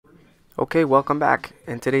Okay, welcome back.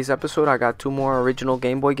 In today's episode I got two more original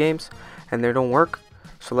Game Boy games and they don't work,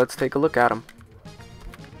 so let's take a look at them.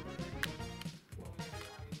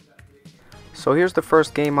 So here's the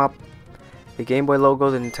first game up. The Game Boy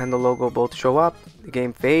logo, the Nintendo logo both show up, the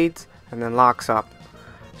game fades and then locks up.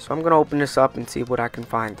 So I'm gonna open this up and see what I can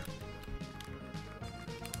find.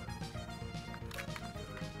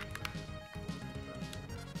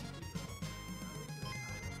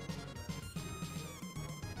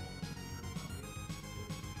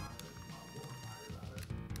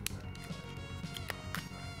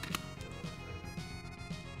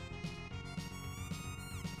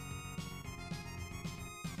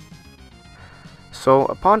 So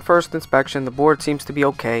upon first inspection, the board seems to be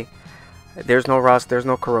okay. There's no rust, there's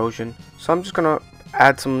no corrosion. So I'm just gonna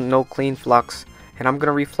add some no clean flux, and I'm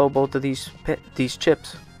gonna reflow both of these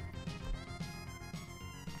chips.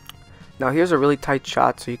 Now here's a really tight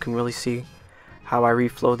shot, so you can really see how I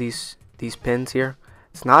reflow these pins here.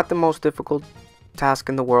 It's not the most difficult task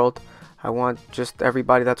in the world. I want just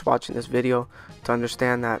everybody that's watching this video to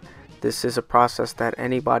understand that this is a process that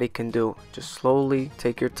anybody can do. Just slowly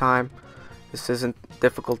take your time. This isn't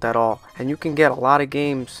difficult at all, and you can get a lot of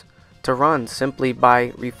games to run simply by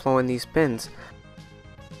reflowing these pins.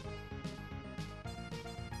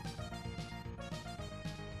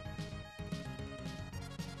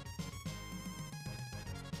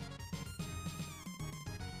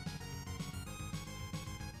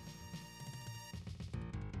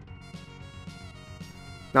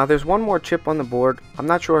 Now there's one more chip on the board. I'm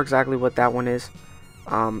not sure exactly what that one is.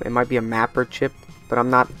 It might be a mapper chip, but I'm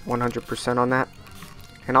not 100% on that.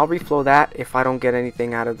 And I'll reflow that if I don't get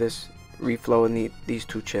anything out of this reflow in these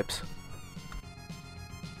two chips.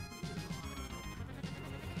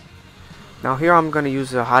 Now here I'm going to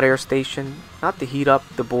use a hot air station, not to heat up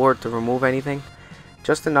the board to remove anything,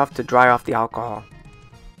 just enough to dry off the alcohol.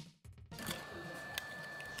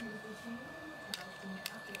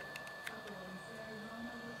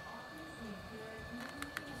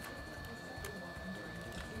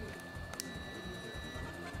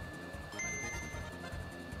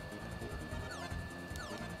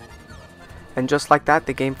 And just like that,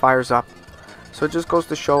 the game fires up. So it just goes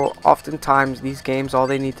to show, oftentimes these games,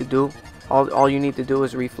 all you need to do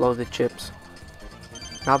is reflow the chips.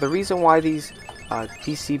 Now the reason why these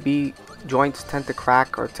PCB joints tend to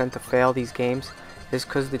crack or tend to fail these games is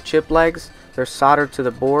because the chip legs, they're soldered to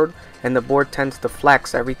the board, and the board tends to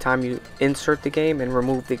flex every time you insert the game and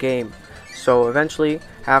remove the game. So eventually,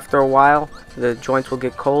 after a while, the joints will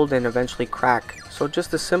get cold and eventually crack. So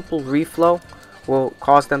just a simple reflow will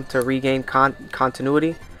cause them to regain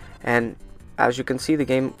continuity, and as you can see, the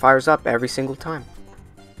game fires up every single time.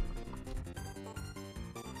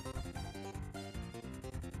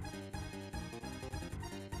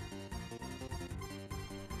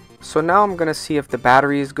 So now I'm gonna see if the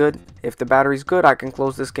battery is good. If the battery is good, I can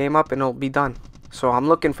close this game up and it'll be done. So I'm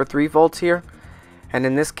looking for 3 volts here, and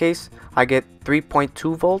in this case I get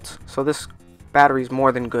 3.2 volts, so this battery is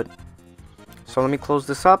more than good. So let me close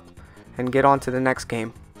this up and get on to the next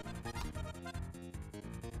game.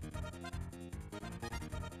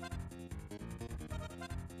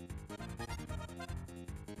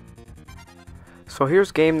 So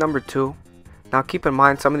here's game number 2. Now keep in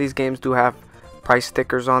mind, some of these games do have price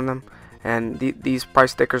stickers on them, and these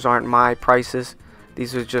price stickers aren't my prices.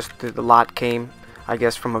 These are just the lot came, I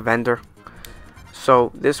guess, from a vendor.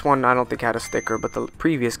 So this one I don't think had a sticker, but the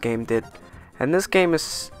previous game did. And this game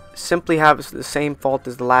is simply has the same fault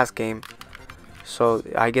as the last game. So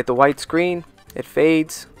I get the white screen, it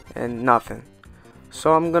fades, and nothing.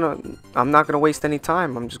 So I'm not gonna waste any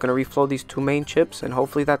time. I'm just gonna reflow these 2 main chips, and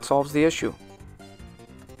hopefully that solves the issue.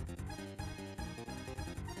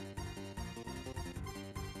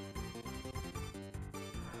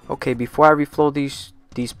 Okay, before I reflow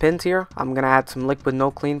these pins here, I'm gonna add some liquid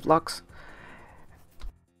no clean flux.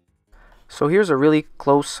 So here's a really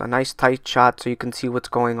close, a nice tight shot so you can see what's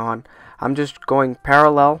going on. I'm just going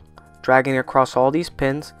parallel, dragging across all these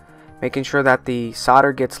pins, making sure that the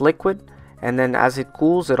solder gets liquid, and then as it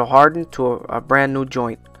cools, it'll harden to a brand new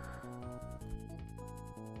joint.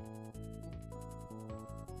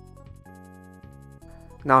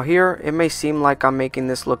 Now here, it may seem like I'm making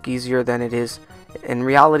this look easier than it is. In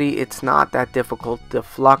reality, it's not that difficult. The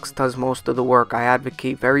flux does most of the work. I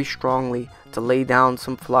advocate very strongly to lay down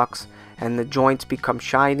some flux, and the joints become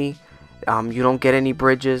shiny. You don't get any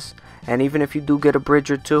bridges, and even if you do get a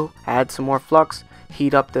bridge or two, add some more flux,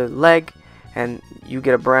 heat up the leg, and you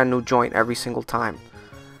get a brand new joint every single time.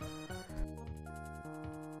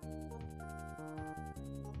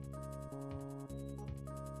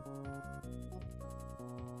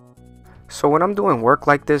 So when I'm doing work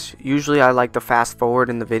like this, usually I like to fast forward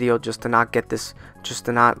in the video just to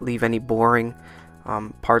not leave any boring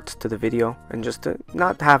parts to the video, and just to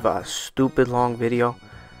not have a stupid long video.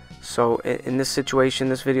 So in this situation,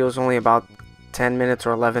 this video is only about 10 minutes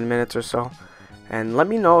or 11 minutes or so. And let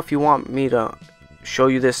me know if you want me to show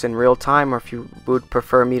you this in real time, or if you would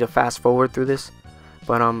prefer me to fast forward through this.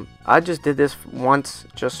 But I just did this once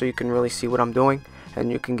just so you can really see what I'm doing,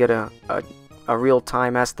 and you can get a real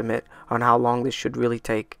time estimate on how long this should really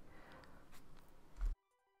take.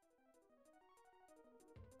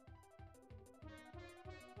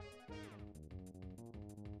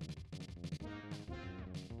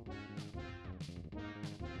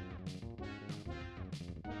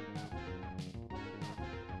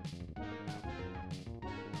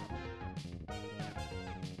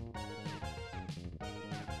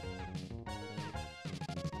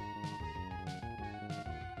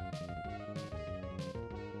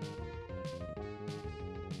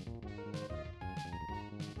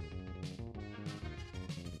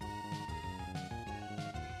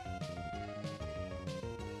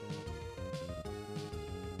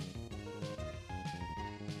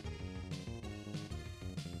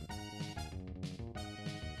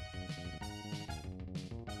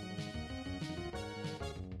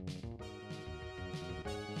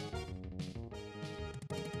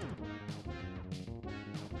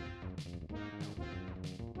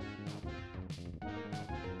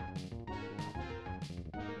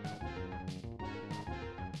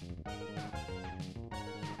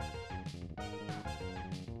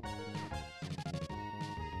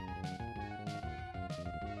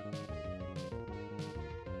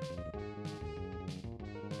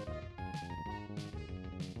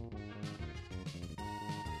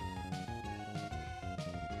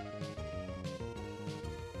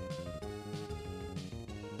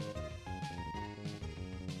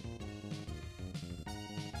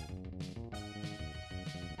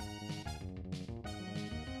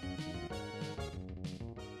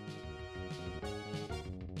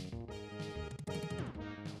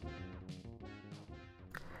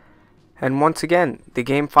 And once again, the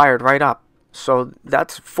game fired right up. So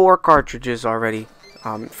that's 4 cartridges already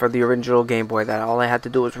for the original Game Boy. That all I had to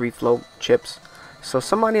do was reflow chips. So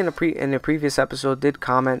somebody in the previous episode did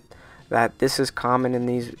comment that this is common in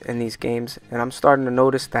these games, and I'm starting to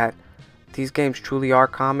notice that these games truly are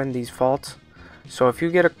common, these faults. So if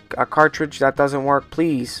you get a cartridge that doesn't work,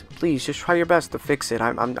 please just try your best to fix it.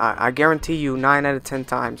 I guarantee you 9 out of 10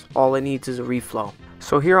 times all it needs is a reflow.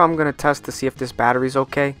 So here I'm gonna test to see if this battery's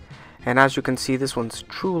okay. And as you can see, this one's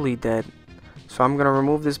truly dead. So I'm going to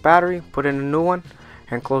remove this battery, put in a new one,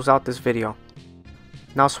 and close out this video.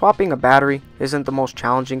 Now, swapping a battery isn't the most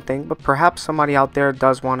challenging thing, but perhaps somebody out there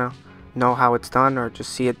does want to know how it's done, or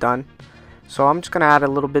just see it done. So I'm just going to add a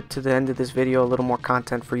little bit to the end of this video, a little more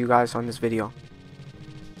content for you guys on this video.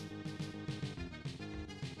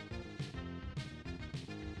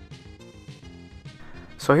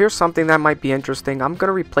 So here's something that might be interesting. I'm going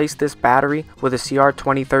to replace this battery with a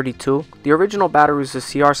CR2032. The original battery was a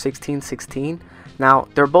CR1616. Now,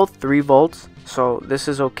 they're both 3 volts, so this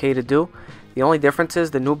is okay to do. The only difference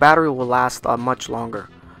is the new battery will last much longer.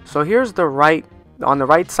 So here's on the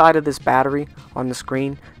right side of this battery on the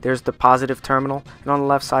screen, there's the positive terminal, and on the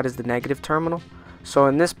left side is the negative terminal. So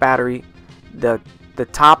in this battery, the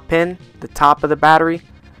top pin, the top of the battery,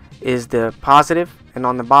 is the positive, and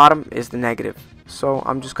on the bottom is the negative. So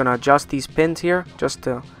I'm just going to adjust these pins here just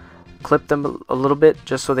to clip them a little bit,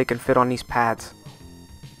 just so they can fit on these pads.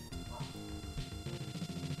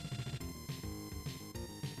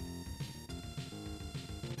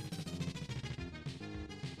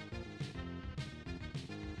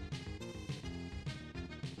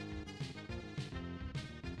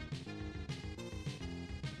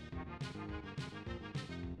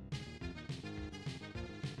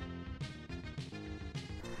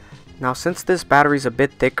 Now, since this battery is a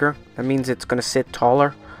bit thicker, that means it's going to sit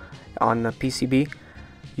taller on the PCB.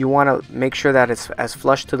 You want to make sure that it's as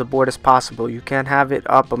flush to the board as possible. You can't have it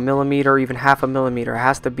up a millimeter or even half a millimeter. It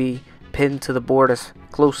has to be pinned to the board as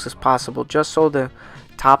close as possible, just so the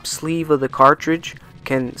top sleeve of the cartridge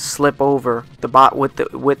can slip over the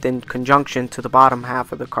with in conjunction to the bottom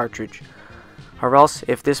half of the cartridge. Or else,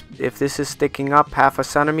 if this is sticking up half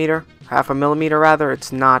a millimeter rather,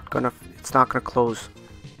 it's not gonna close.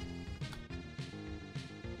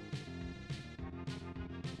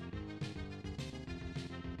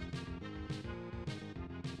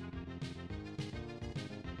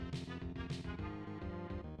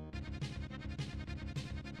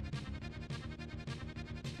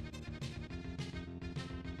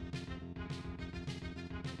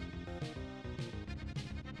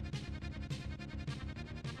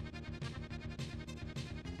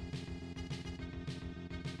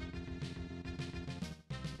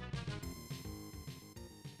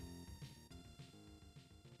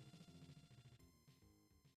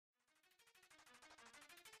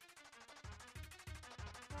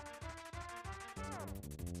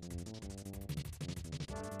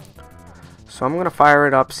 So I'm going to fire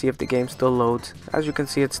it up, see if the game still loads. As you can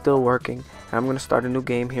see, it's still working. And I'm going to start a new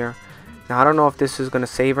game here. Now I don't know if this is going to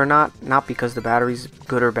save or not because the battery's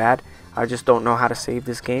good or bad. I just don't know how to save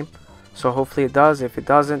this game. So hopefully it does. If it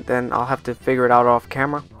doesn't, then I'll have to figure it out off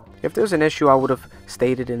camera. If there's an issue, I would have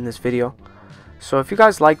stated in this video. So if you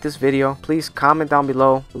guys like this video, please comment down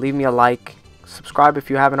below, leave me a like, subscribe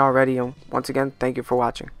if you haven't already, and once again, thank you for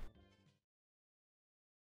watching.